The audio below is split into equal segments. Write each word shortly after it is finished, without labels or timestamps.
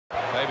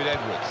David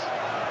Edwards.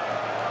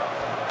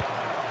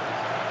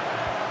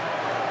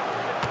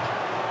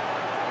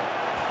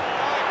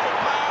 Going for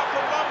power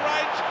from long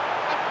range,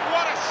 and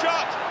what a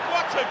shot!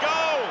 What a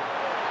goal!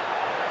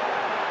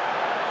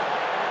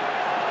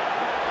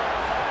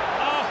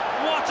 Oh,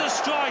 what a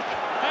strike!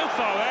 How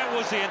far out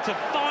was he? And to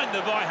find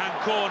the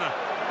right-hand corner,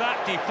 that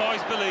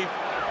defies belief.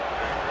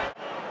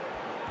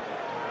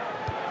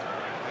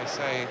 They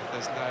say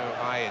there's no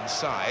eye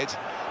inside,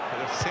 but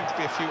there seem to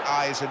be a few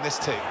eyes in this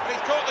team. And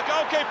he's caught the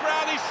goalkeeper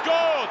out, he's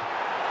scored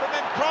from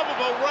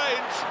improbable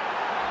range.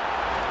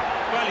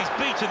 Well, he's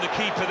beaten the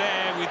keeper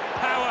there with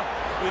power,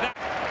 with...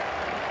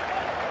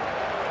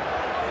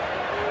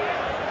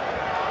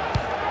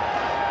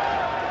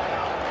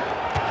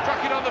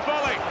 Struck it on the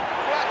volley.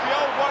 That's the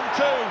old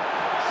 1-2.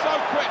 So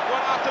quick,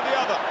 one after the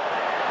other.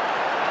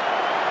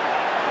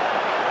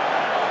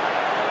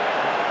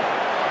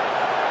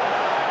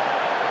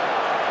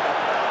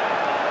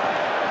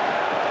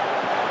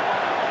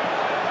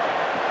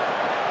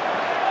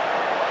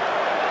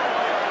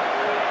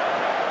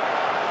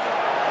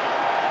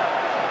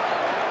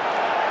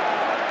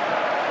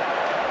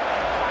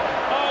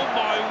 Oh,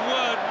 my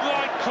word,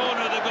 right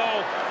corner of the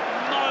goal.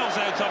 Miles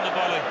out on the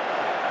volley.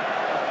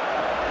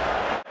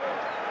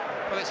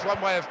 Well, it's one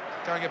way of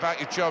going about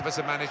your job as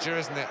a manager,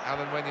 isn't it,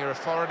 Alan, when you're a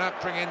foreigner?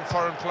 Bring in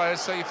foreign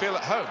players so you feel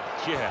at home.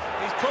 Yeah.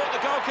 He's caught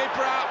the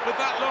goalkeeper out with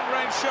that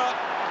long-range shot.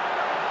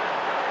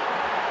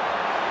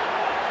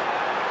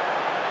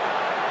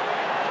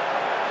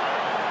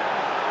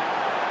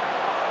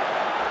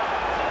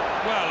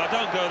 Well, I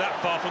don't go that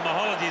far from the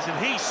holidays, and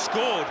he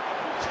scored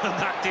from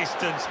that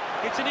distance.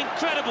 It's an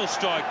incredible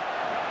strike.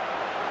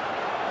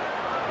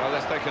 Well,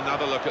 let's take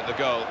another look at the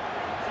goal.